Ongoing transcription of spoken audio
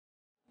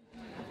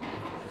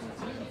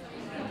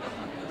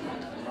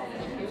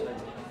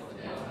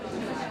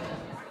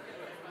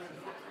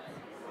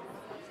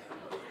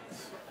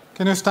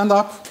Can you stand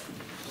up?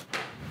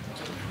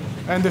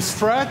 And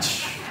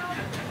stretch.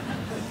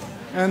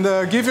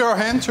 And give your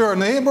hand to your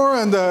neighbor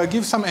and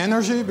give some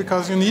energy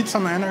because you need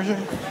some energy.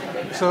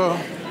 So,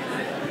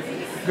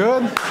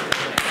 good.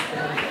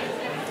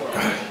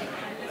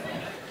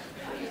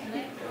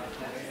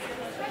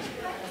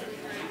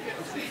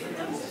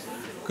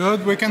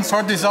 Good, we can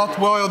sort this out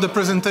while the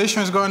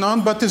presentation is going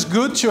on, but it's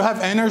good to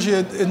have energy,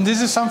 and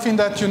this is something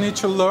that you need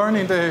to learn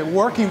in the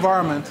work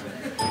environment.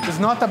 It's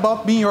not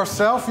about being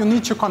yourself, you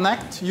need to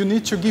connect, you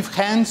need to give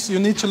hands, you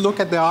need to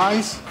look at the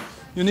eyes,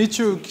 you need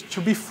to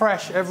be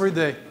fresh every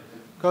day,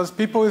 because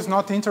people is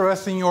not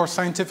interested in your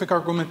scientific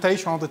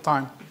argumentation all the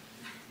time.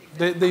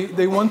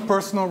 They want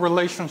personal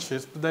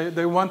relationships,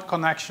 they want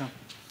connection.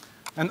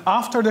 And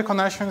after the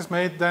connection is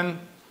made,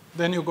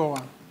 then you go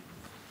on.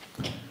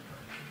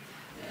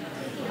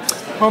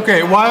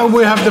 Okay, while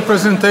we have the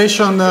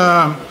presentation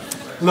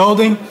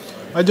loading,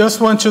 I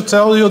just want to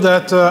tell you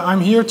that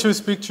I'm here to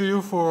speak to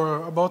you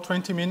for about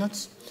 20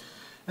 minutes.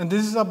 And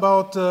this is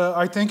about,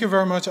 I thank you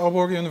very much,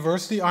 Aalborg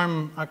University.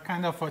 I'm a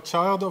kind of a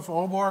child of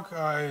Aalborg.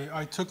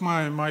 I took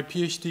my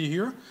PhD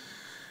here.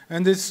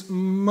 And it's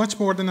much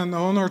more than an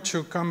honor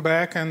to come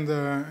back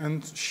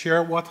and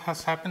share what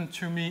has happened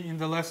to me in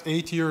the last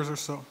 8 years or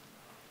so.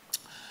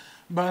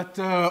 But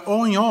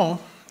all in all,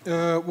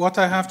 what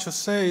I have to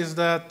say is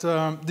that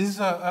this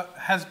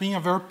has been a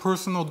very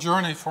personal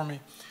journey for me.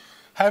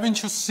 Having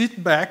to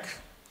sit back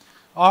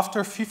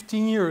after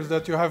 15 years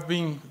that you have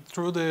been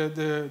through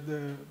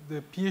the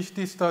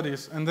PhD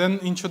studies and then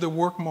into the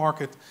work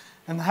market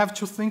and have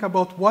to think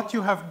about what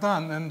you have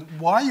done and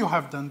why you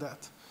have done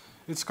that.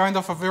 It's kind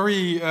of a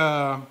very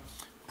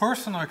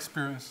personal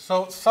experience.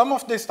 So some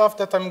of the stuff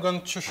that I'm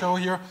going to show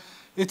here,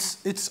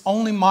 it's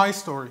only my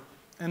story.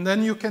 And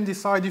then you can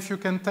decide if you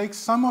can take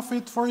some of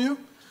it for you,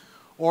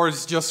 or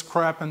it's just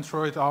crap and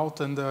throw it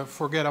out and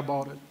forget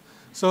about it.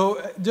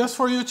 So just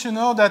for you to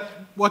know that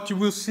what you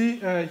will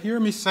hear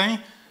me saying,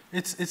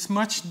 it's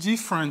much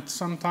different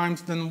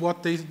sometimes than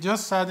what they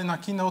just said in a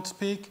keynote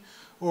speak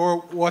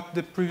or what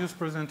the previous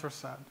presenter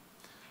said.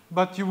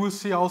 But you will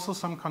see also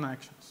some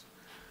connections.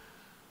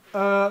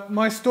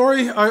 My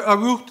story, I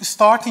will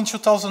start in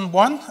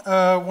 2001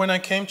 when I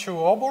came to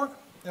Aalborg.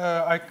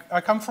 I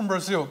come from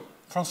Brazil,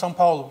 from São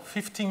Paulo,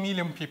 15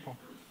 million people.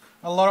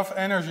 A lot of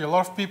energy, a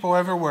lot of people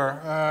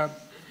everywhere.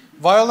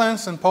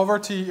 Violence and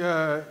poverty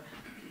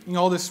in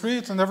all the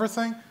streets and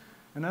everything.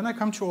 And then I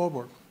come to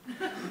Aalborg.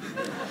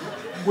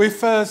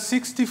 With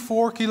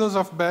 64 kilos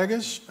of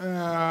baggage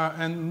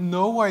and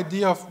no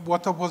idea of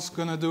what I was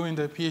going to do in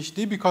the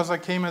PhD because I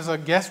came as a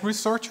guest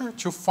researcher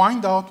to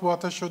find out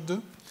what I should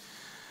do.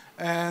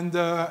 And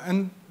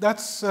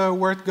that's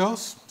where it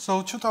goes.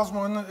 So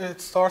 2001,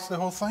 it starts the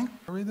whole thing.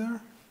 Are we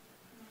there?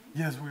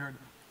 Yes, we are there.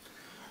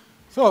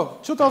 So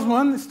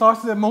 2001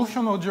 starts the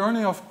emotional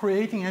journey of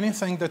creating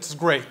anything that's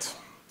great.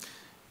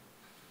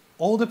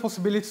 All the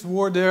possibilities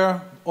were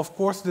there. Of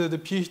course, the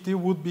PhD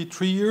would be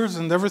 3 years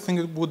and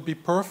everything would be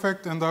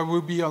perfect and I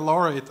will be a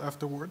laureate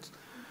afterwards.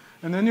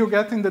 And then you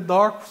get in the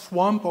dark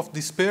swamp of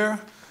despair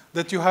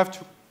that you have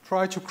to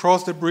try to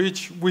cross the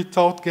bridge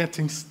without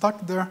getting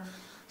stuck there.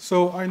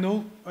 So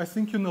I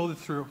think you know the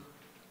truth.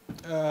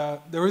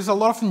 There is a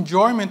lot of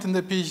enjoyment in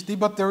the PhD,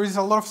 but there is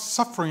a lot of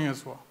suffering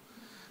as well.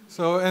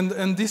 So,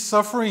 and this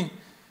suffering,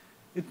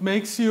 it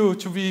makes you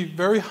to be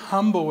very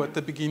humble at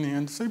the beginning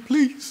and say,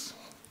 please,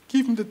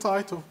 give me the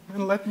title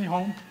and let me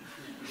home,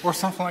 or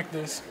something like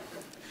this.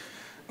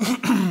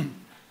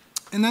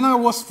 And then I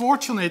was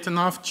fortunate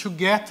enough to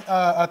get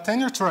a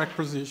tenure track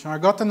position. I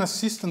got an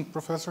assistant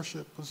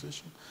professorship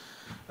position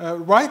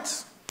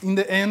right in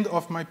the end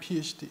of my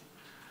PhD.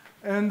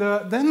 And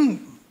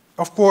then,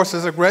 of course,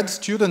 as a grad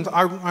student,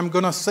 I'm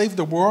going to save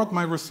the world.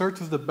 My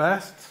research is the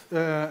best.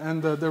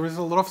 And there is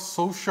a lot of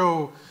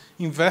social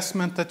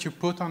investment that you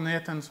put on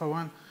it and so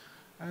on.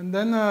 And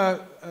then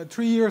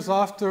 3 years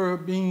after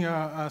being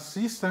an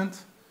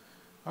assistant,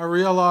 I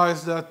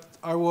realized that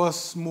I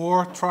was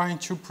more trying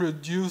to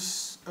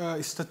produce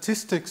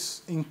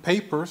statistics in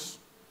papers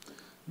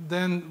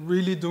than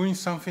really doing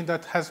something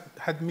that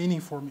had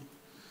meaning for me.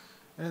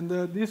 And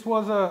this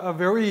was a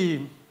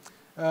very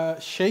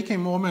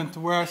shaking moment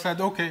where I said,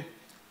 okay,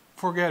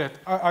 forget it.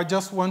 I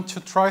just want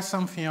to try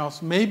something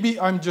else. Maybe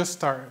I'm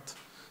just tired.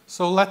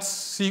 So let's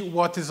see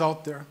what is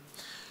out there.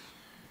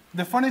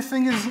 The funny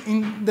thing is,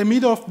 in the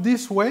middle of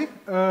this way,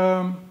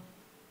 I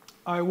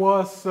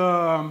was,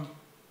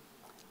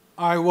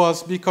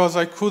 because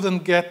I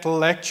couldn't get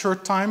lecture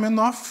time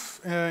enough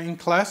in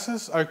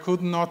classes, I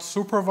could not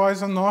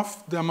supervise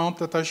enough the amount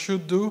that I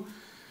should do.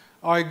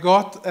 I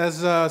got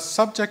as a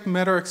subject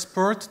matter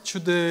expert to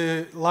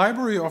the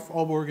library of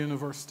Aalborg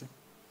University.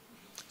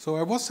 So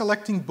I was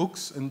selecting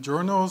books and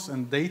journals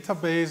and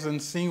database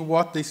and seeing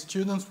what the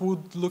students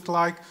would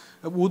like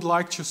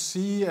to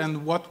see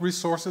and what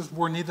resources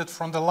were needed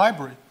from the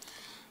library.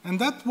 And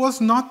that was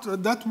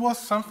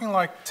something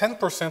like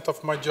 10%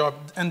 of my job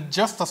and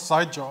just a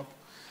side job.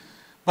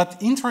 But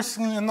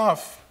interestingly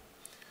enough,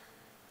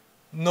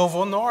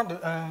 Novo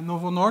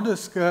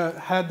Nordisk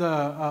had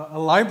a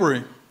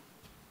library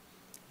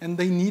and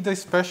they need a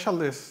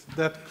specialist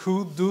that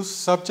could do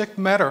subject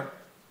matter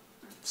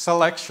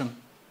selection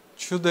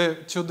to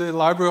the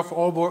library of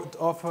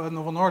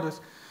Novo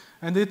Nordisk.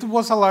 And it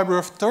was a library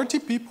of 30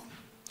 people.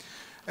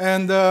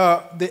 And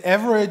the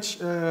average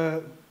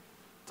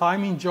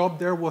time in job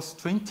there was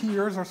 20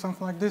 years or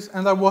something like this.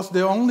 And I was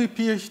the only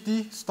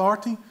PhD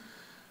starting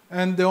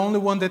and the only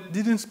one that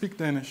didn't speak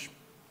Danish.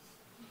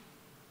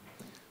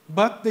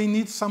 But they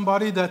need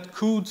somebody that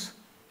could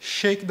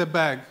shake the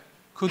bag,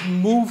 could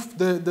move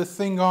the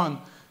thing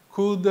on,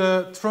 could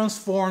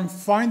transform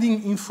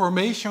finding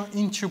information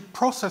into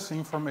processing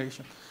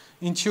information,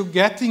 into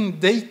getting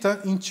data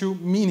into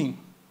meaning.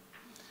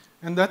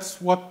 And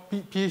that's what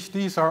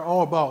PhDs are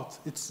all about.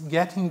 It's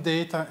getting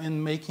data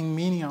and making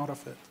meaning out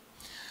of it.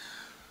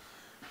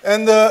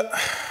 And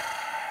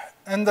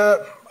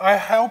I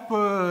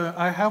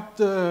helped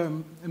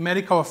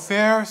medical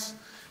affairs,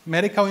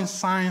 medical and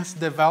science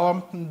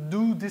development,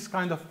 do this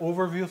kind of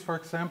overviews, for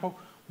example.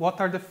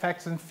 What are the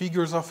facts and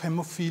figures of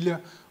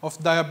hemophilia,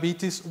 of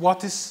diabetes?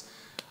 What is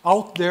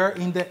out there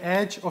in the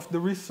edge of the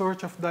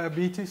research of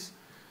diabetes?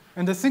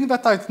 And the thing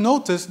that I've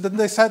noticed, that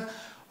they said,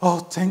 oh,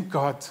 thank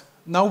God,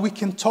 now we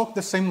can talk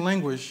the same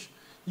language.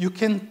 You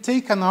can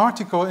take an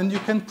article and you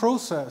can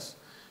process.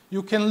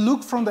 You can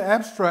look from the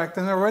abstract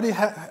and already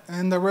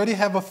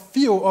have a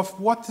feel of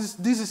what is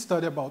this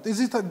study about. Is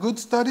it a good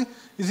study?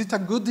 Is it a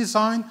good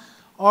design?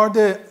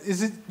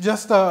 Is it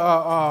just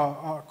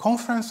a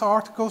conference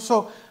article?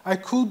 So I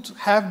could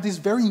have this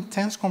very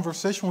intense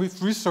conversation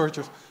with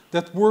researchers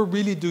that were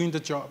really doing the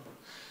job.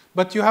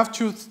 But you have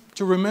to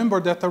remember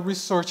that a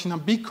research in a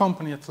big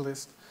company, at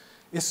least,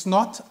 is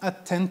not a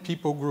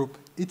 10-people group.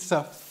 It's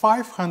a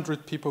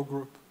 500-people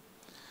group.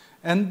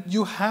 And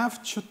you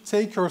have to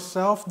take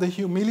yourself the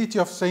humility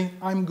of saying,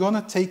 I'm going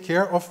to take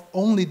care of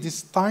only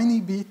this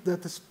tiny bit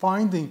that is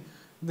finding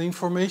the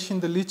information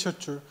in the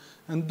literature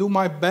and do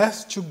my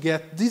best to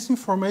get this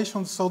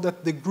information so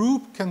that the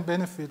group can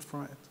benefit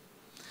from it.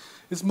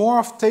 It's more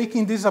of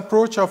taking this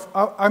approach of,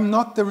 I'm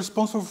not the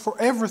responsible for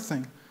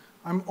everything.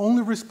 I'm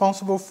only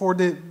responsible for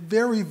the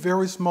very,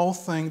 very small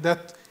thing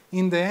that,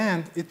 in the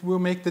end, it will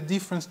make the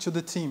difference to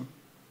the team.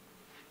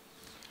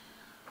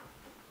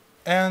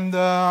 And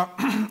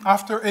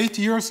after 8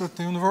 years at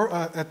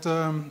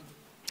the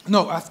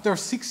after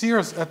 6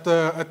 years at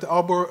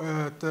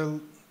the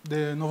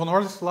Novo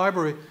Nordisk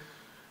library,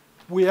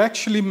 we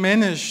actually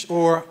managed,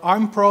 or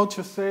I'm proud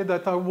to say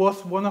that I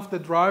was one of the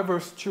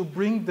drivers to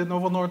bring the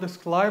Novo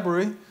Nordisk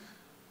library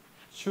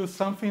to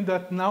something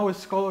that now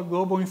is called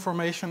Global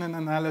Information and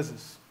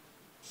Analysis.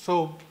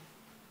 So,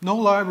 no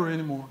library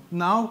anymore.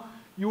 Now,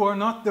 you are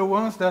not the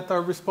ones that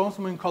are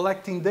responsible in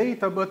collecting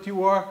data, but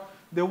you are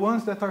the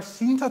ones that are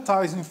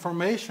synthesizing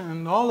information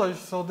and knowledge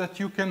so that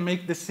you can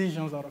make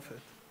decisions out of it.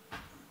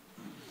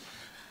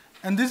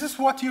 And this is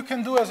what you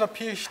can do as a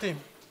PhD.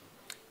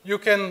 You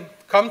can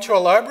come to a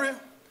library,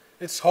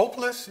 it's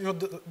hopeless, you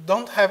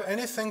don't have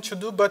anything to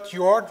do, but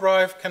your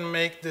drive can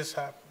make this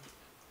happen.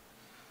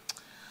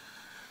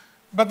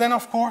 But then,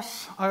 of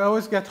course, I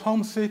always get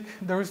homesick.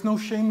 There is no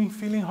shame in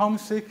feeling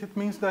homesick. It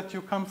means that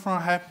you come from a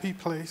happy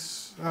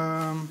place.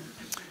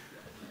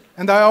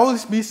 And I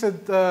always missed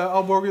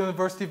Aalborg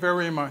University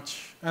very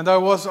much. And I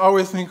was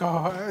always thinking,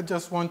 oh, I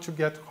just want to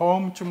get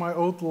home to my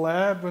old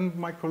lab and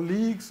my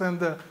colleagues and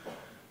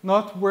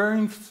not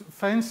wearing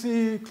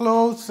fancy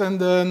clothes and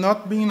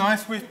not being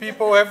nice with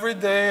people every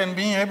day and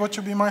being able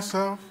to be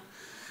myself.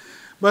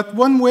 But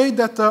one way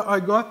that I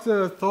got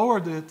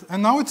toward it,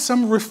 and now it's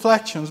some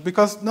reflections,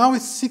 because now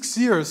it's 6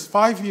 years,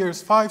 5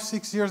 years,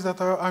 6 years that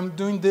I'm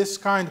doing this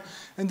kind,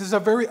 and it's a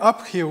very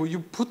uphill. You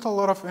put a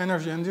lot of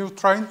energy, and you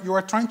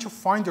are trying to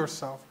find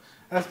yourself.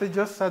 As they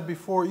just said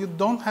before, you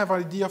don't have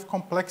idea of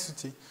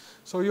complexity,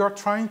 so you are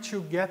trying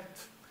to get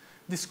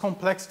this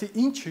complexity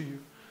into you.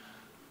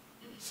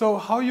 So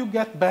how you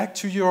get back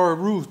to your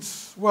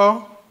roots?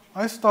 Well,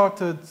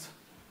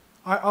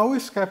 I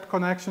always kept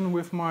connection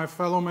with my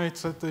fellow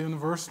mates at the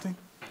university.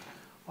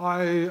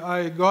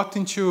 I got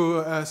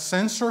into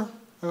censor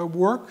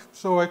work,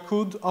 so I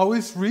could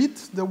always read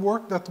the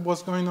work that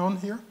was going on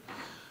here.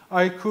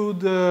 I could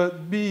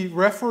be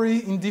referee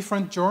in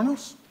different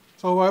journals.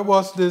 So I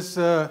was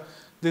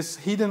this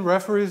hidden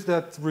referees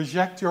that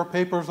reject your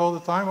papers all the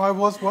time. I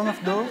was one of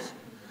those.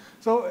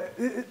 So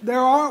there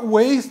are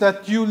ways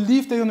that you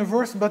leave the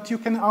university, but you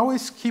can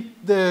always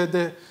keep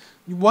the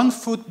one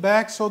foot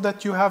back so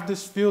that you have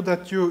this feel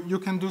that you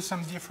can do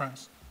some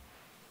difference.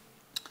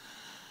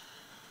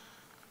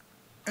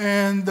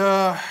 And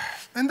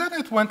then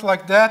it went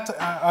like that.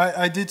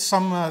 I did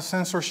some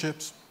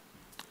censorships.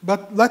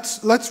 But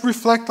let's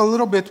reflect a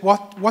little bit.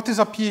 What is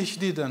a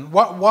PhD then?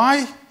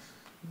 Why,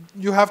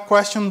 you have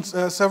questioned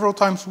several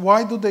times,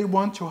 why do they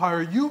want to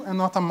hire you and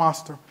not a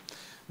master?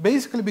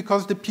 Basically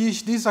because the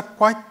PhDs are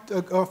quite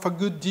of a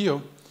good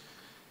deal.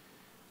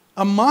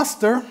 A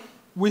master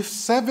with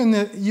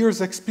 7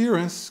 years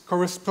experience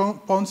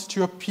corresponds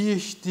to a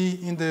PhD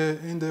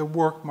in the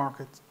work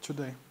market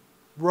today,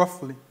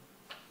 roughly.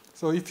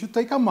 So if you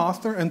take a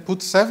master and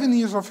put 7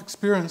 years of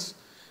experience,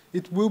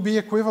 it will be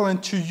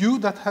equivalent to you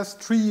that has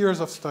 3 years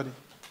of study.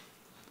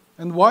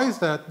 And why is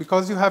that?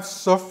 Because you have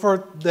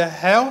suffered the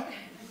hell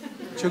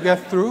to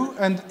get through,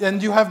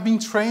 and you have been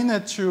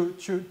trained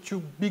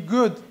to be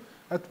good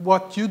at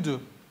what you do.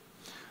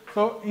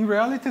 So in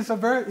reality, it's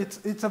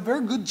a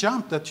very good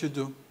jump that you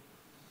do.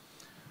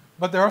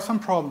 But there are some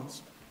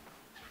problems.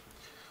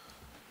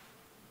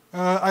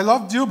 I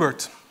love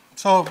Dilbert.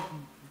 So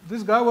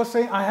this guy was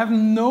saying, I have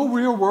no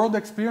real-world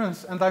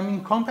experience, and I'm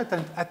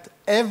incompetent at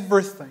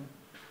everything.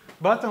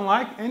 But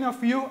unlike any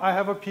of you, I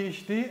have a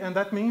PhD, and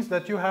that means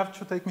that you have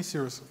to take me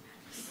seriously.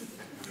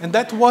 And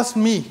that was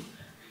me.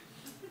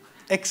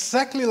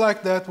 Exactly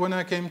like that when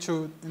I came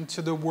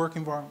into the work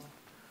environment.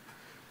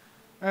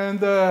 And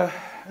the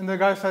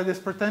guy said, it's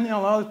pretending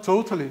aloud,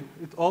 totally.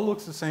 It all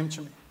looks the same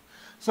to me.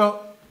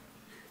 So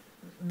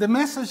the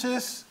message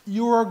is,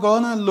 you are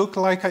going to look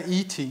like an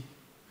ET,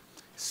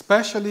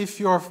 especially if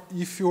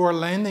you are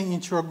landing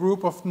into a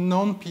group of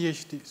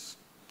non-PhDs.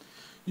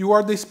 You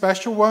are the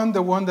special one,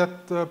 the one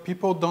that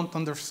people don't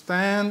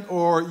understand,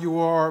 or you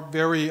are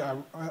very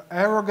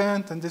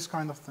arrogant and this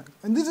kind of thing.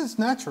 And this is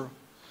natural.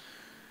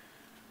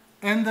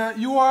 And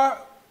you are,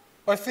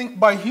 I think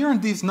by hearing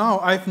this now,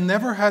 I've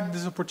never had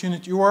this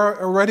opportunity. You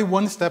are already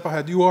one step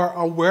ahead. You are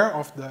aware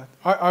of that.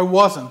 I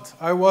wasn't.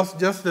 I was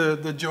just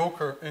the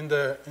joker in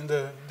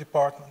the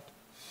department.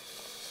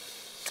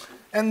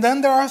 And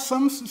then there are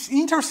some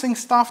interesting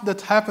stuff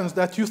that happens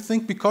that you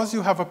think because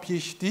you have a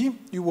PhD,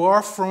 you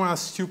are from a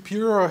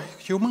superior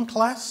human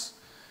class,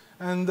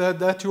 and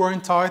that you are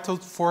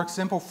entitled, for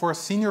example, for a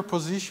senior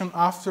position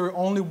after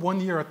only 1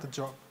 year at the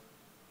job.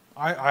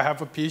 I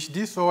have a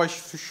PhD, so I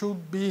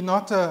should be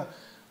not a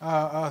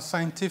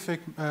scientific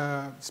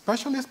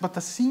specialist, but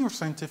a senior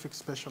scientific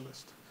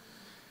specialist.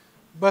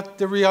 But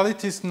the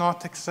reality is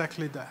not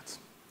exactly that.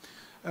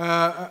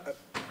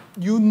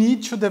 You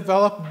need to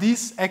develop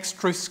these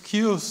extra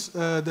skills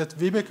that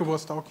Vibeke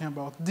was talking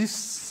about, these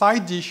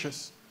side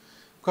dishes,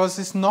 because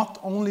it's not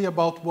only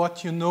about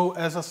what you know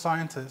as a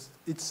scientist,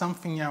 it's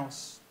something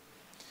else.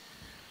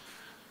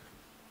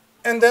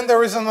 And then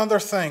there is another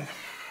thing.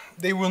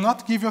 They will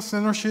not give you a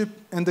seniorship,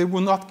 and they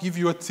will not give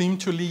you a team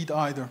to lead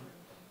either,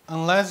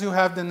 unless you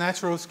have the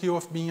natural skill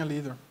of being a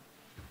leader.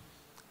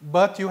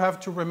 But you have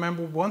to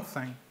remember one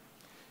thing.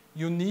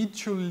 You need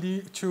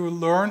to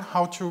learn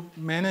how to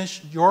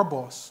manage your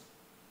boss.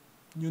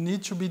 You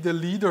need to be the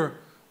leader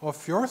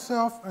of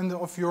yourself and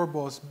of your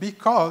boss,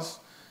 because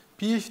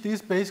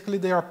PhDs, basically,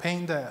 they are pain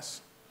in the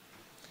ass.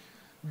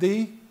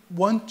 They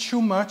want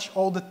too much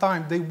all the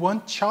time. They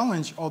want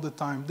challenge all the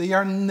time. They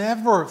are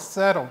never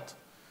settled.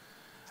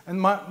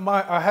 And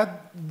I had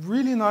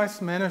really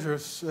nice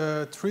managers,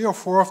 3 or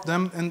 4 of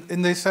them,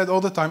 and they said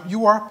all the time,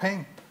 you are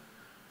pain.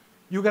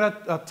 You get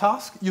a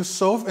task, you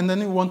solve, and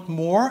then you want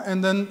more,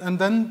 and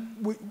then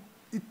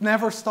it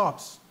never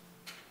stops.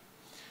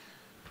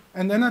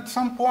 And then at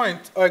some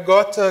point, I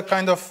got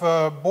kind of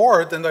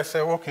bored, and I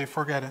said, okay,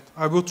 forget it.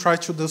 I will try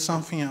to do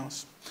something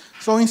else.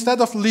 So instead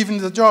of leaving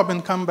the job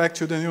and come back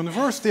to the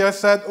university, I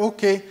said,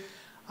 okay,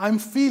 I'm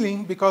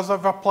feeling, because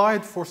I've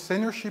applied for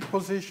seniorship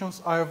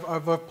positions,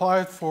 I've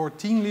applied for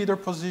team leader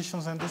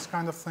positions and this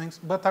kind of things,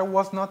 but I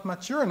was not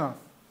mature enough.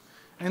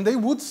 And they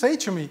would say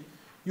to me,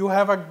 you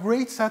have a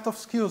great set of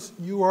skills,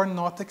 you are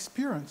not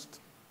experienced.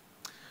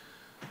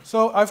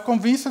 So I've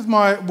convinced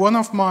one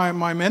of my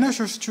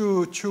managers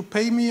to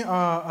pay me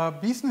a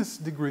business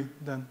degree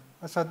then.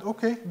 I said,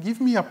 okay, give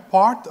me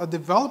a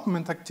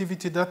development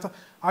activity that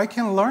I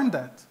can learn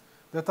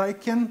that I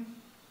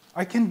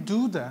can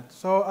do that.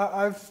 So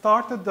I've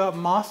started a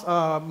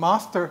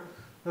master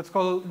that's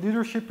called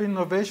Leadership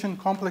Innovation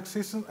Complex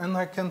Systems, and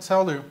I can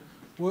tell you,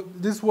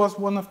 this was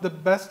one of the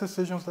best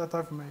decisions that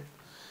I've made.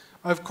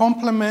 I've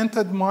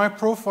complemented my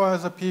profile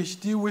as a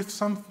PhD with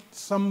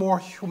some more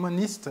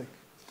humanistic.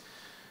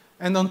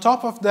 And on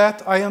top of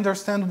that, I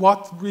understand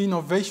what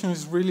innovation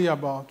is really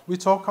about. We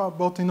talk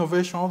about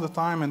innovation all the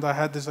time, and I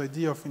had this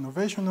idea of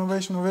innovation.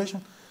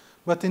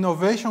 But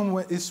innovation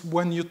is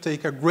when you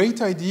take a great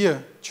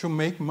idea to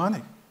make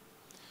money,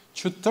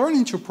 to turn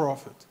into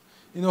profit.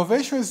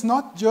 Innovation is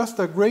not just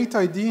a great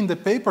idea in the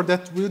paper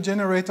that will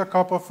generate a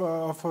couple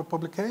of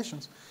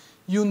publications.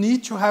 You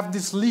need to have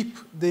this leap.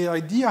 The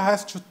idea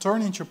has to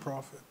turn into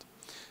profit.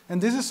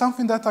 And this is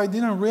something that I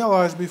didn't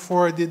realize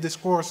before I did this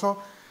course.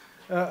 So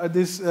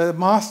this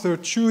master,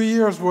 2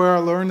 years where I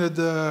learned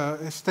the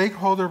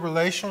stakeholder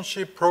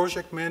relationship,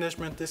 project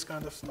management, this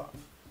kind of stuff.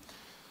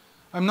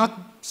 I'm not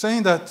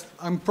saying that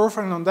I'm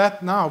perfect on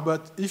that now,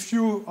 but if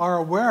you are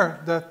aware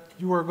that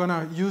you are going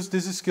to use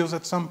these skills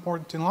at some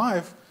point in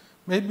life,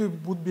 maybe it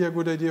would be a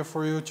good idea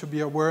for you to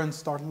be aware and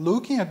start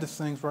looking at these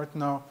things right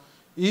now,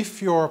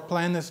 if your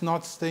plan is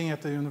not staying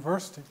at the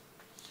university.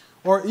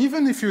 Or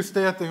even if you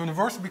stay at the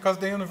university, because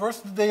the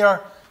university, they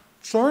are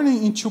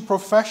turning into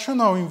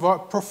professional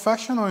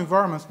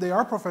environments. They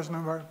are professional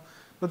environments,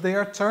 but they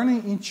are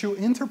turning into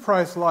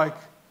enterprise-like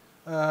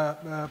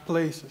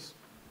places.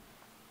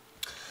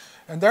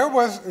 And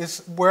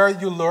is where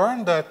you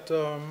learn that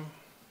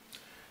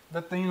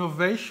that the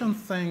innovation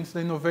things, the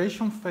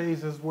innovation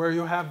phases, where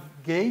you have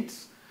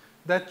gates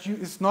that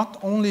it's not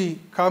only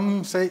come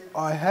and say,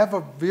 I have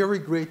a very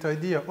great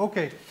idea.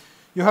 Okay,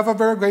 you have a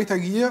very great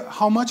idea.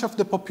 How much of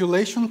the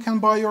population can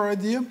buy your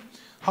idea?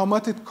 How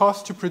much it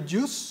costs to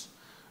produce?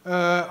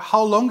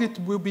 How long it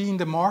will be in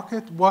the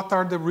market? What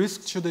are the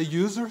risks to the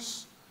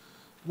users?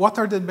 What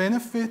are the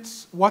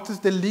benefits? What is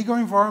the legal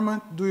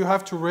environment? Do you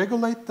have to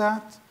regulate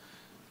that?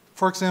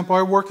 For example,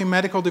 I work in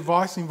medical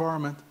device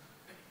environment.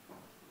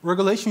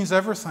 Regulation is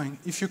everything.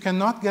 If you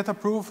cannot get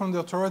approval from the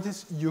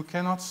authorities, you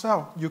cannot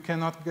sell. You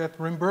cannot get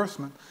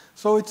reimbursement.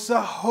 So it's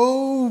a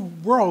whole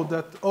world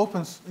that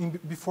opens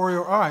before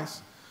your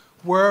eyes,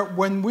 where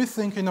when we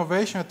think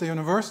innovation at the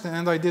university,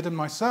 and I did it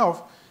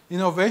myself,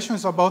 innovation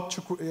is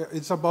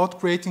about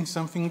creating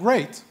something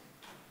great.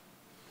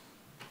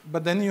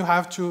 But then you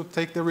have to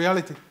take the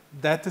reality.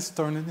 That is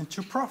turned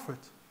into profit.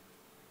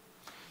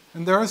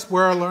 And there's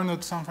where I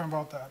learned something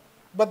about that.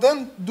 But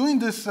then doing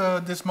this,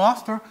 this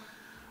master,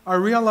 I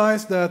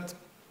realized that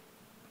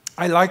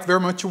I like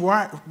very much to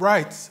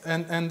write.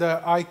 And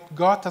I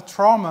got a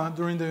trauma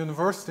during the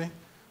university,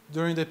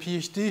 during the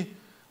PhD.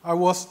 I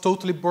was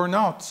totally burned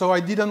out, so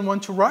I didn't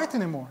want to write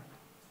anymore.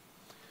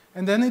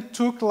 And then it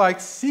took like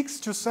 6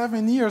 to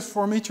 7 years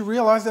for me to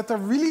realize that I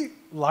really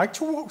like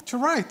to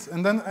write.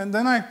 And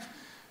then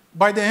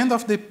by the end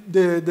of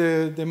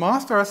the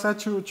master, I said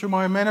to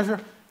my manager,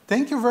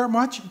 thank you very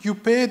much. You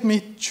paid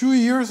me 2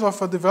 years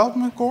of a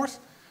development course,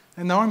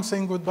 and now I'm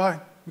saying goodbye,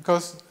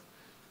 because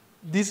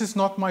this is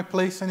not my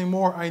place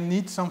anymore. I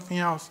need something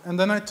else. And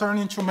then I turned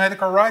into a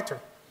medical writer.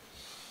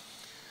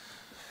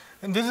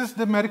 And this is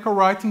the medical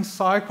writing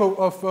cycle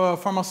of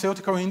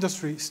pharmaceutical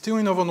industry. Still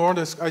in Novo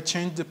Nordisk, I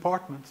changed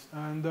departments.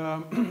 And,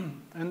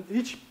 and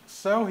each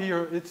cell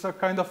here, it's a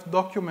kind of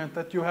document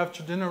that you have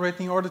to generate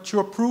in order to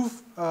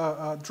approve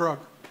a drug.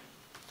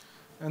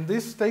 And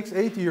this takes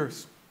 8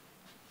 years.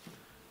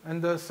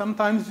 And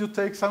sometimes you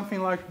take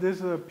something like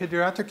this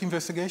pediatric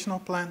investigational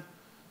plan,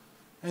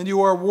 and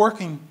you are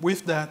working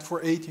with that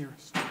for 8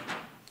 years.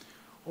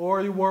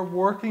 Or you are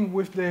working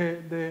with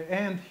the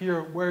end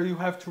here, where you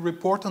have to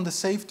report on the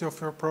safety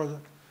of your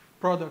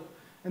product.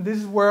 And this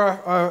is where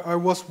I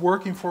was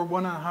working for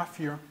 1.5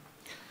 years.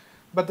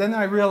 But then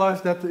I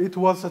realized that it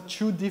was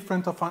too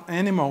different of an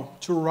animal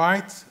to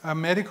write a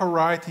medical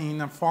writing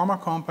in a pharma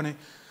company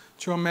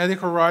to a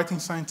medical writing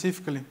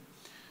scientifically.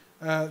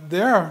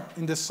 There,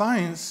 in the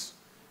science,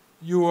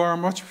 you are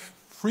much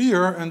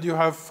freer, and you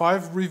have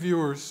 5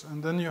 reviewers.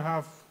 And then you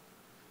have,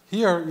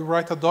 here, you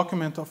write a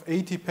document of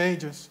 80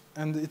 pages,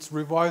 and it's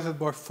revised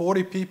by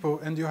 40 people,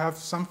 and you have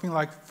something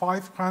like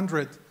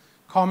 500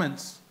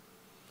 comments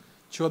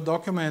to a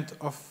document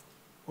of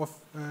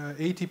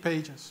 80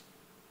 pages.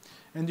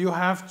 And you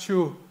have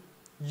to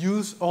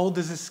use all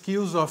these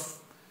skills of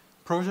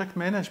project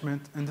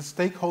management and the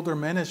stakeholder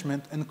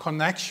management and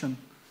connection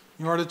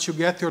in order to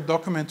get your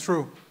document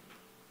through.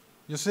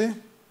 You see?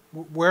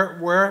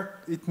 Where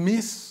it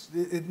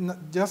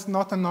just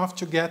not enough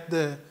to get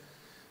the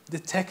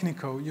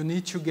technical. You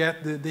need to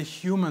get the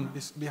human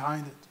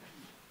behind it.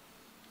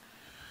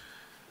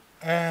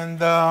 And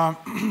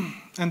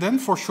then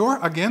for sure,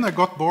 again, I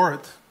got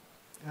bored.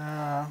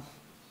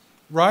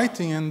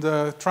 Writing and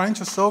trying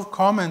to solve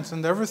comments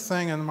and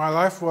everything, and my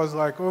life was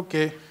like,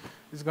 okay,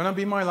 it's going to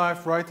be my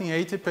life writing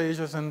 80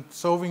 pages and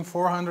solving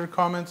 400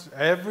 comments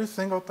every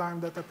single time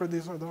that I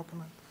produce a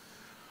document.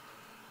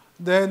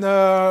 Then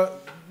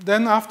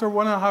after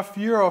 1.5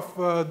 years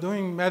of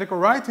doing medical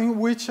writing,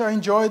 which I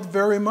enjoyed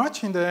very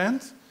much in the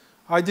end,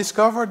 I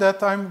discovered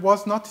that I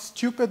was not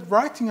stupid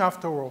writing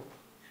after all.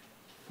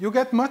 You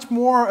get much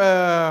more,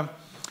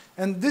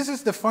 and this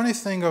is the funny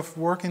thing of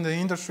work in the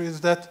industry,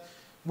 is that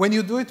when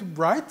you do it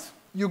right,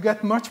 you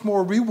get much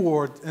more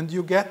reward, and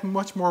you get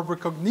much more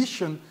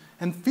recognition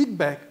and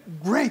feedback.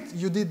 Great,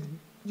 you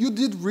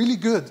did really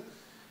good.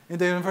 In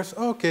the universe,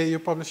 okay, you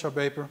publish a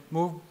paper,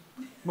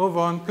 move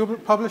on,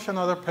 publish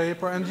another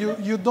paper, and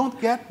you don't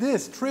get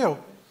this thrill.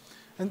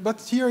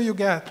 But here you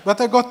get. But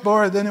I got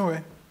bored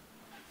anyway.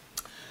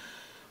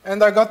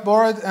 And I got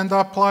bored and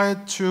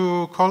applied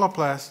to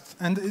Coloplast.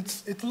 And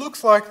it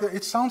looks like,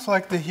 it sounds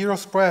like the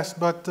hero's quest,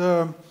 but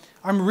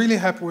I'm really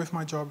happy with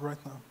my job right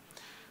now.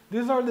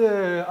 These are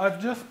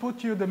I've just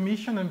put you the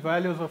mission and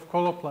values of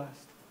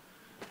Coloplast.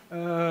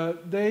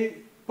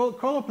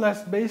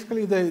 Coloplast,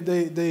 basically,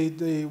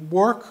 they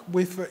work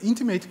with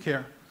intimate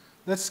care.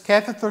 That's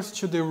catheters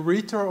to the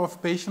ureter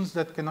of patients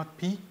that cannot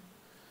pee.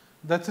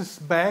 That is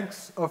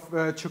bags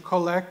to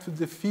collect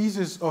the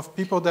feces of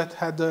people that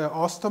had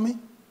ostomy.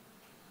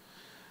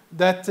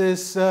 That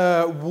is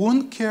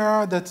wound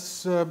care.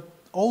 That's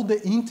all the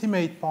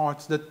intimate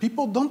parts that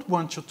people don't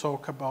want to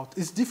talk about.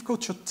 It's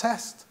difficult to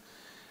test.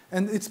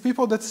 And it's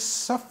people that's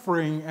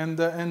suffering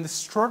and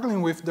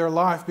struggling with their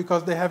life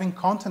because they have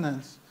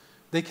incontinence.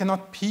 They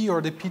cannot pee, or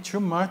they pee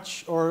too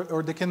much,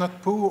 or they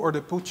cannot poo, or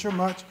they poo too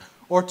much,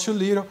 or too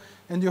little.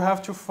 And you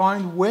have to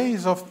find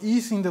ways of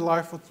easing the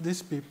life of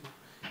these people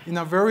in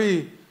a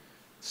very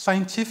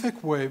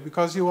scientific way,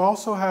 because you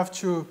also have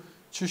to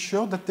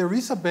show that there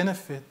is a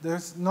benefit.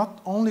 There's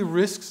not only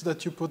risks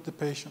that you put the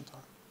patient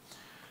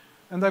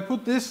And I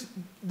put this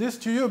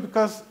to you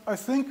because I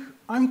think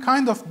I'm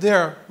kind of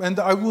there, and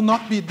I will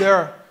not be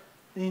there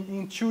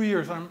in 2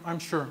 years, I'm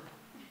sure.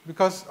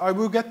 Because I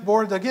will get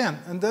bored again,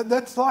 and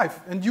that's life,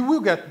 and you will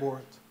get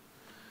bored.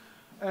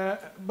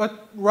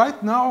 But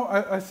right now,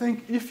 I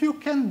think if you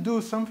can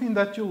do something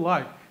that you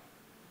like,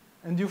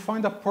 and you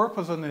find a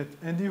purpose on it,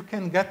 and you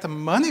can get the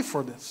money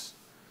for this,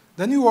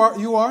 then you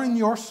are in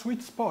your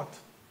sweet spot.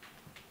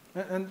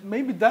 And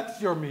maybe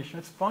that's your mission.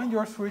 It's find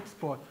your sweet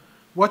spot.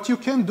 What you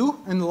can do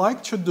and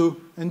like to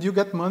do, and you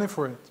get money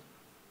for it.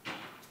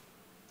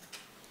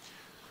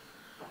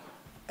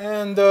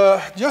 And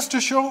just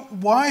to show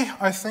why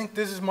I think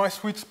this is my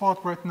sweet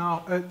spot right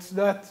now, it's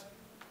that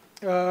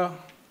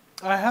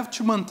I have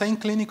to maintain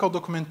clinical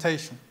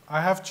documentation.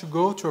 I have to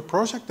go to a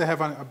project, they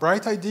have a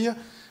bright idea,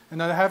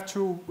 and I have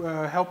to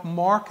help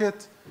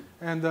market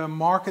and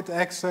market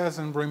access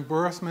and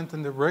reimbursement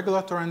and the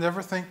regulatory and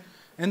everything,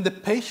 and the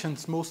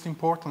patients most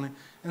importantly,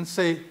 and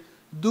say,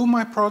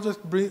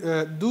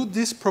 do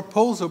this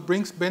proposal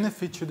brings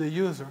benefit to the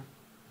user?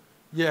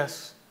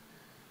 Yes.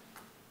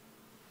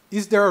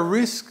 Is there a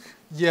risk?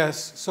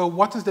 Yes. So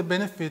what is the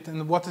benefit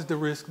and what is the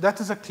risk? That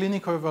is a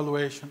clinical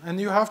evaluation. And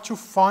you have to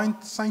find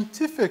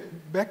scientific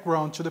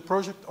background to the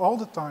project all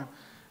the time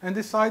and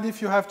decide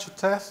if you have to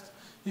test,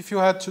 if you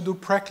have to do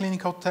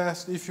preclinical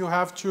tests, if you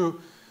have to,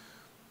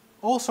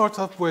 all sorts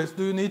of ways.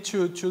 Do you need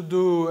to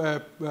do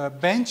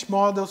bench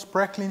models,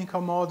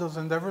 preclinical models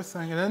and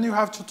everything? And then you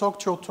have to talk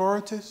to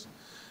authorities.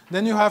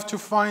 Then you have to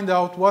find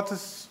out what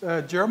is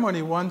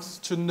Germany wants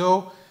to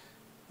know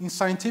in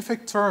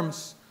scientific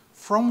terms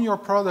from your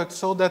product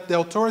so that the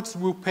authorities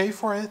will pay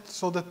for it,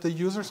 so that the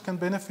users can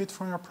benefit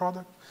from your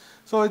product.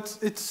 So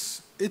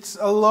it's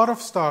a lot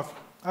of stuff.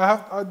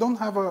 I don't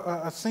have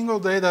a single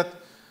day that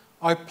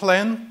I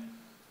plan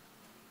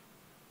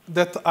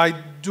that I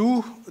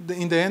do,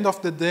 in the end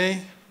of the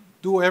day,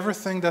 do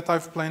everything that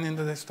I've planned in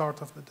the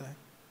start of the day.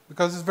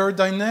 Because it's very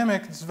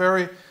dynamic,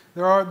 there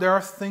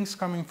are things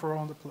coming from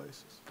all the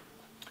places.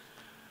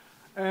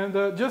 And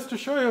just to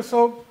show you,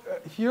 so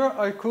here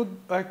I could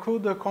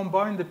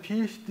combine the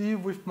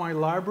PhD with my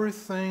library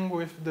thing,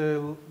 with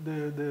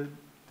the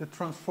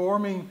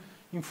transforming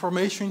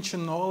information into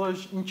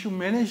knowledge, into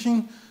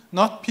managing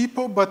not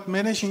people, but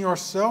managing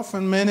yourself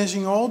and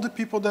managing all the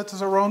people that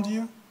is around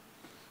you.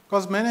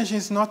 Because managing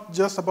is not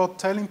just about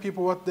telling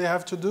people what they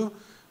have to do.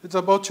 It's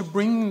about to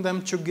bring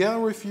them together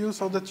with you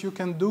so that you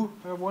can do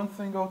one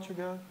thing all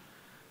together.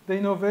 The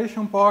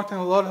innovation part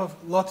and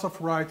lots of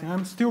writing.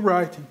 I'm still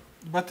writing,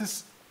 but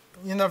it's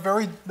in a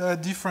very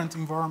different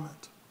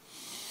environment.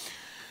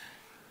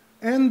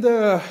 And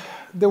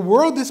the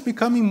world is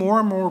becoming more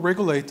and more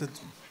regulated,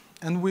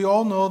 and we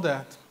all know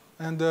that.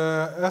 And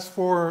as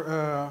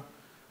for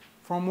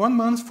from 1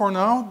 month from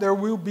now, there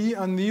will be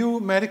a new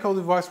medical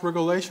device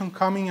regulation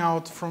coming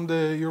out from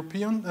the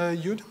European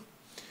Union,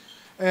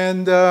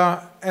 and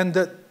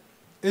that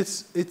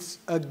it's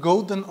a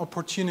golden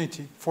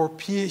opportunity for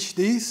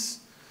PhDs,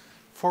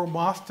 for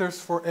masters,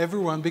 for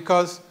everyone,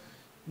 because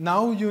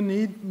now you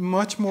need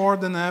much more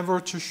than ever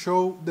to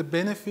show the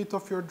benefit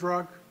of your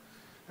drug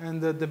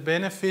and the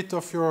benefit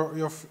of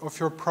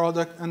your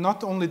product, and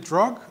not only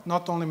drug,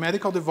 not only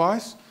medical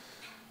device.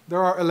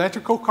 There are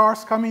electrical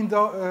cars coming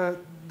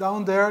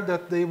down there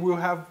that they will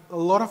have a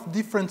lot of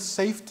different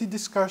safety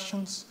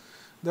discussions.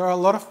 There are a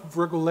lot of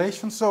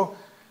regulations. So,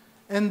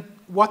 and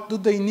what do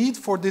they need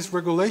for this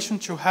regulation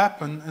to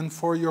happen and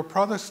for your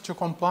products to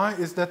comply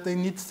is that they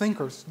need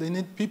thinkers. They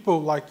need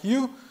people like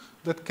you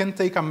that can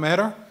take a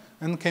matter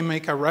and can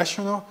make a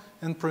rational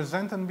and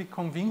present and be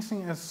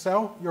convincing and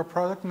sell your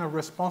product in a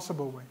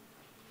responsible way.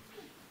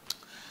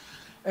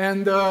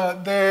 And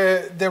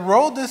the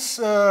road is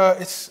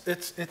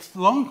it's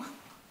long.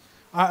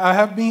 I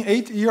have been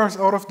 8 years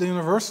out of the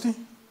university.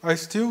 I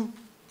still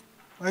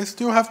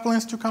have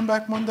plans to come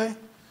back one day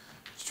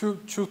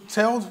to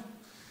tell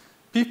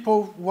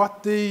people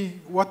what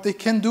they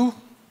can do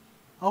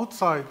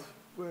outside,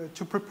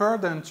 to prepare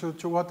them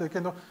to what they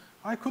can do.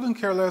 I couldn't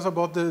care less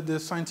about the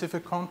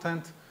scientific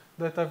content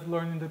that I've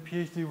learned in the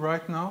PhD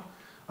right now.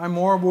 I'm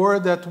more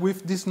worried that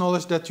with this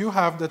knowledge that you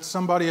have, that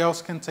somebody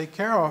else can take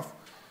care of,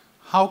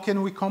 how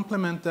can we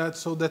complement that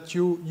so that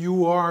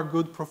you are a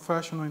good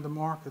professional in the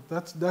market?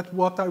 That's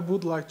what I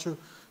would like to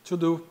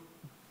do,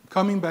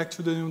 coming back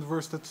to the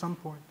university at some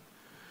point.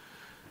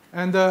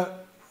 And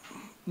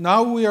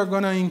now we are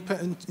going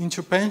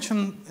into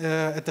pension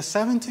at the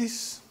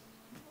 70s.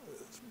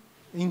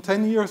 In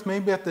 10 years,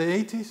 maybe at the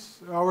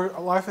 80s, our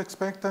life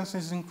expectancy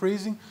is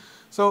increasing.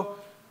 So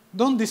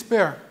don't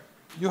despair.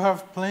 You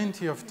have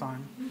plenty of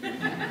time.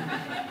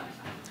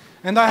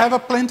 And I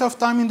have plenty of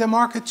time in the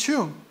market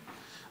too.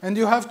 And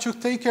you have to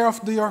take care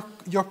of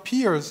your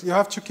peers. You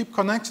have to keep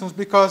connections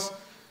because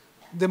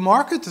the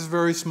market is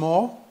very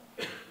small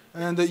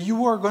and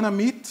you are going to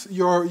meet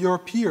your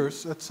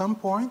peers at some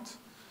point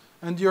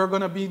and you're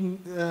going to be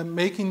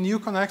making new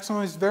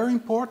connections. It's very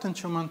important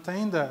to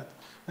maintain that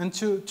and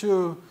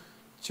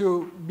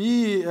to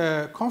be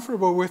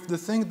comfortable with the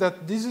thing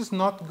that this is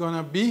not going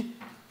to be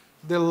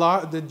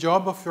the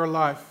job of your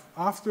life.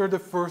 after the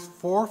first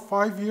 4 or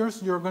 5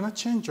 years, you're going to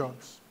change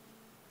jobs,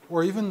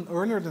 or even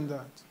earlier than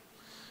that.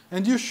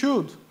 And you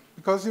should,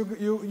 because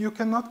you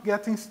cannot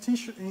get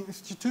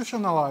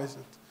institutionalized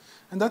it.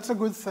 And that's a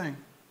good thing.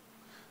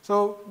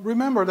 So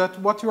remember that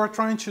what you are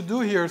trying to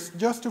do here is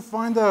just to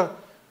find a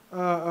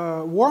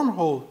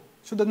wormhole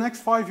to the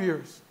next 5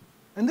 years.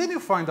 And then you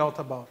find out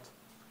about.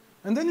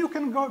 And then you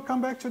can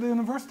come back to the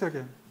university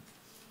again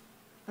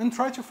and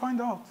try to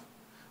find out.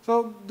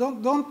 So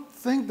don't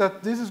think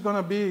that this is going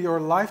to be your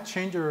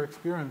life-changer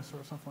experience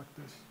or something like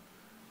this.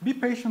 Be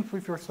patient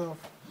with yourself.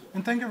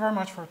 And thank you very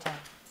much for your time.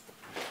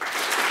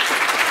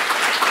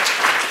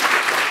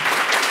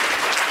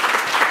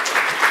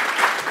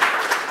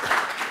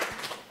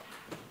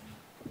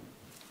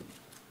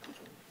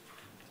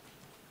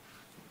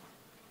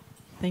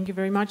 Thank you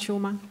very much,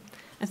 Omar.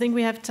 I think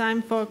we have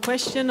time for a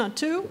question or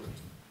two.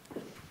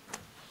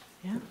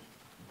 Yeah.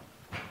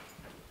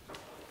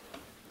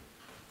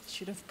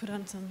 Should have put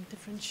on some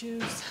different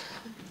shoes.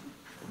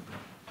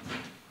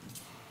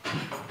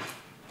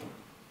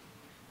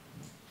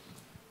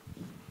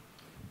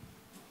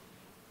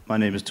 My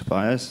name is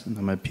Tobias, and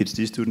I'm a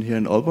PhD student here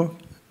in Aalborg.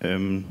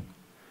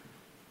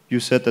 You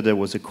said that there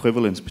was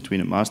equivalence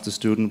between a master's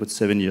student with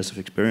 7 years of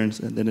experience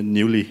and then a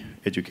newly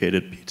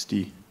educated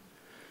PhD.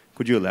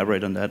 Could you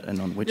elaborate on that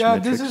and on which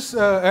metrics? Yeah, this is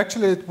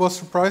actually, it was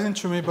surprising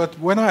to me, but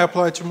when I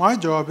applied to my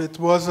job, it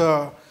was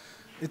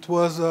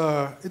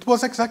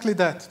exactly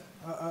that,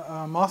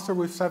 a master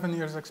with 7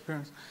 years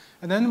experience.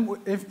 And then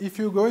if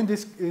you go in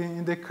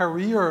the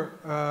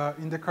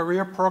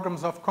career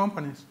programs of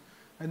companies,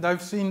 and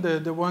I've seen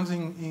the ones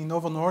in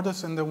Novo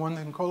Nordisk and the ones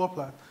in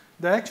Coloplast,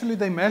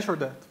 they measure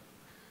that.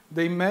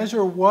 They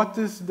measure what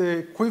is the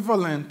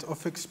equivalent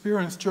of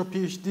experience to a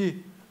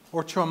PhD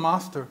or to a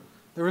master.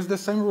 There is the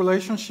same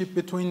relationship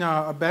between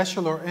a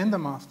bachelor and a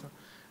master.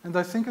 And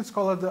I think it's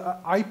called the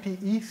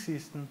IPE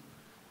system,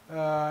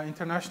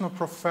 International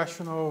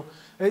Professional.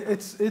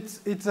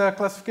 It's a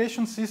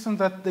classification system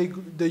that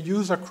they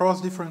use across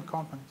different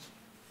companies.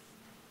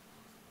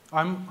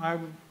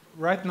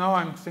 Right now,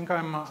 I think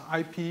I'm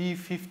IPE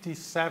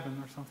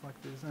 57 or something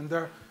like this. And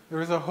there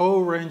is a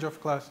whole range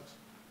of classes.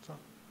 So,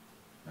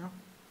 yeah.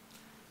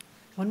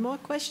 One more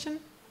question?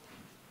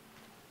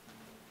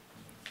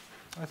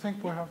 I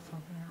think we have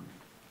something here.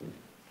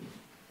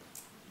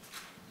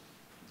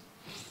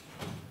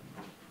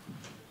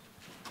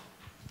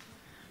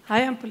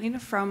 Hi, I'm Paulina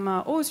from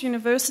Aarhus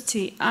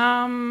University.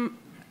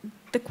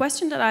 The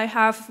question that I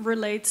have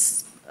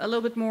relates a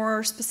little bit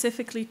more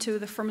specifically to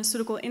the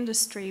pharmaceutical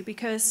industry,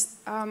 because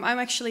I'm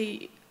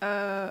actually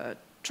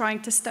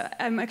trying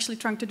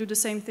to do the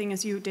same thing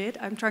as you did.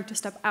 I'm trying to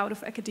step out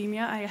of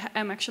academia. I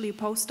am actually a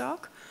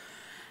postdoc.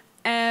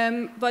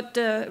 But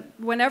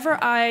whenever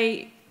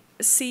I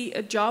see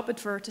a job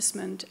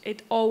advertisement,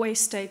 it always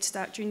states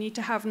that you need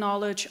to have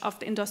knowledge of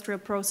the industrial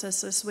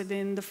processes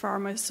within the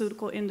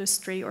pharmaceutical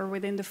industry or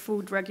within the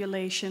food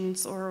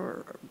regulations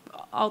or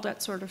all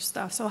that sort of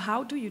stuff. So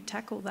how do you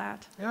tackle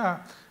that? Yeah,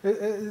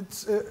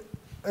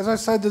 as I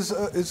said, it's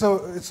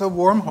a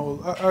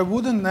wormhole. I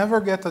wouldn't never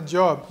get a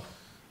job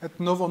at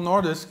Novo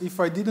Nordisk if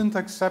I didn't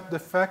accept the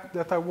fact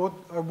that I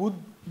would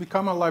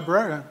become a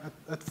librarian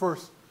at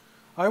first.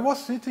 I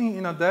was sitting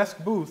in a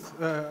desk booth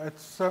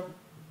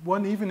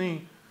one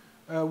evening,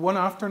 one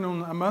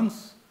afternoon a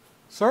month,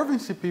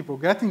 servicing people,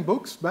 getting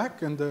books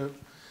back, and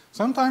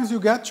sometimes you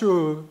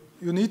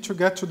need to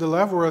get to the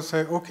level where I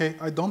say, okay,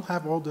 I don't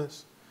have all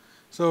this.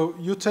 So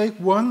you take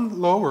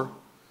one lower,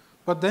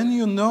 but then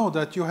you know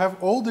that you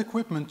have all the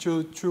equipment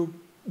to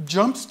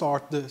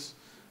jumpstart this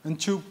and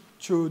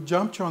to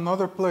jump to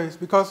another place.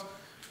 Because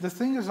the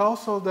thing is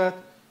also that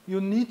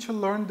you need to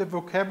learn the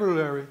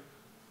vocabulary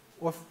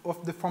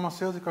of the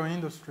pharmaceutical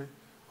industry,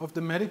 of the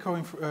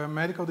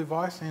medical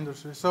device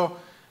industry. So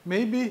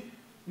maybe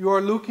you are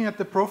looking at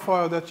the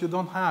profile that you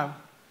don't have,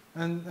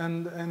 and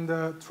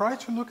try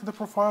to look at the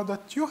profile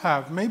that you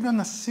have. Maybe an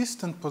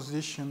assistant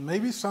position,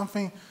 maybe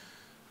something.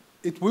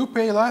 It will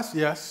pay less,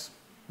 yes.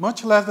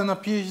 Much less than a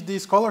PhD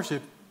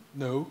scholarship,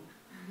 no.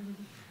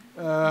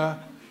 Are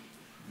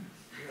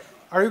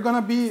you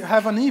going to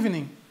have an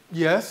evening?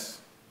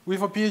 Yes.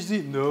 With a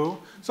PhD? No.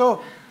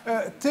 So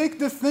take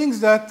the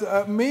things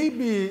that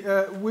maybe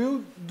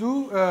will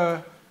do.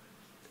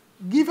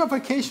 Give a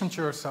vacation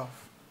to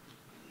yourself.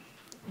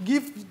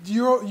 Give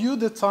you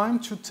the time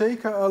to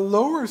take a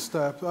lower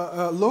step,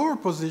 a lower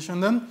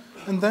position,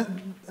 and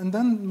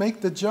then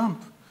make the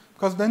jump.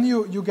 Because then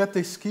you get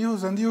the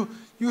skills and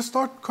you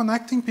start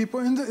connecting people.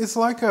 And it's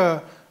like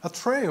a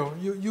trail.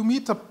 You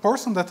meet a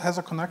person that has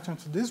a connection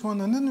to this one,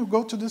 and then you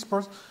go to this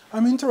person.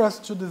 I'm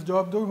interested to this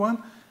job, do you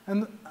want?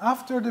 And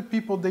after the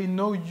people, they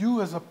know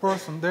you as a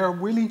person. They are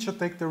willing to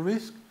take the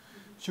risk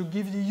to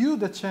give you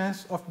the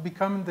chance of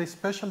becoming the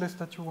specialist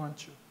that you want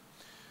to.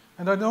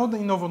 And I know that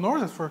in Novo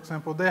Nordisk, for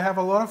example, they have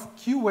a lot of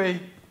QA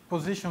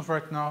positions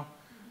right now,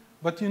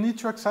 but you need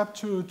to accept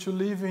to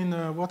live in,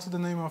 what's the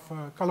name of,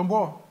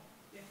 Colombo?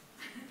 Yeah.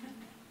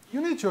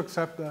 You need to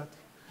accept that.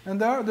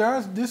 And there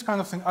are this kind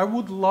of thing. I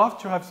would love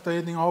to have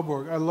stayed in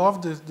Aalborg. I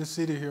love the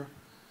city here.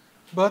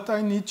 but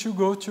I need to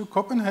go to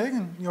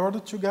Copenhagen in order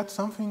to get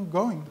something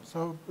going.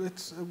 So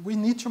we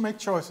need to make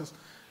choices,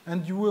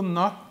 and you will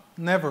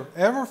never,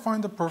 ever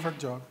find a perfect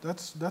job.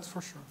 That's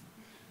for sure.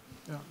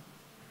 Yeah.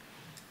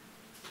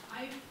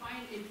 I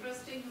find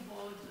interesting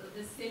about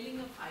the selling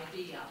of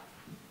idea.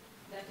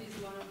 That is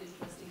one of the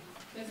interesting,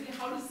 basically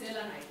how to sell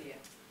an idea.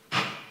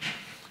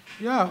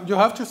 Yeah, you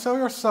have to sell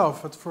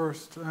yourself at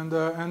first, and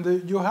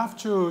you have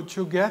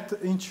to get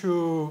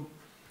into.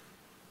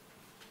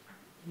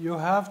 You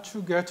have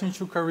to get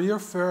into career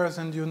fairs,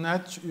 and you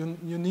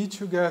need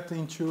to get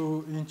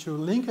into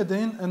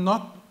LinkedIn, and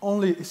not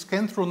only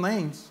scan through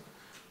names,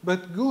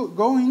 but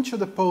go into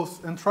the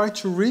post and try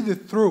to read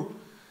it through,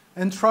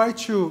 and try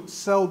to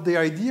sell the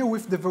idea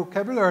with the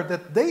vocabulary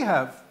that they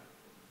have.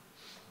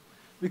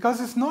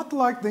 Because it's not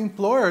like the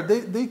employer,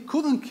 they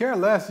couldn't care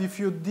less if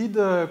you did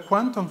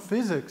quantum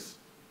physics.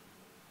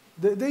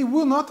 They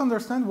will not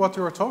understand what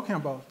you are talking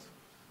about.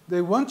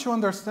 They want to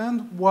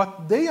understand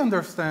what they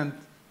understand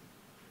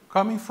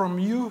coming from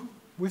you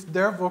with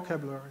their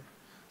vocabulary.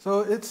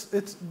 So it's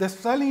the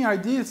selling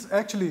idea is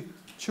actually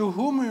to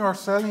whom you are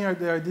selling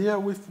the idea,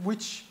 with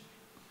which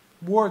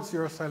words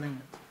you are selling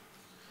it.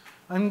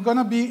 I'm going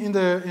to be in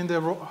the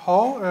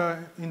hall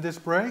in this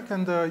break,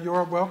 and you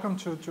are welcome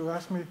to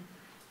ask me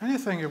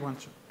anything you want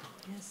to.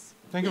 Yes.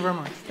 Thank you very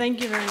much.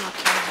 Thank you very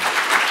much.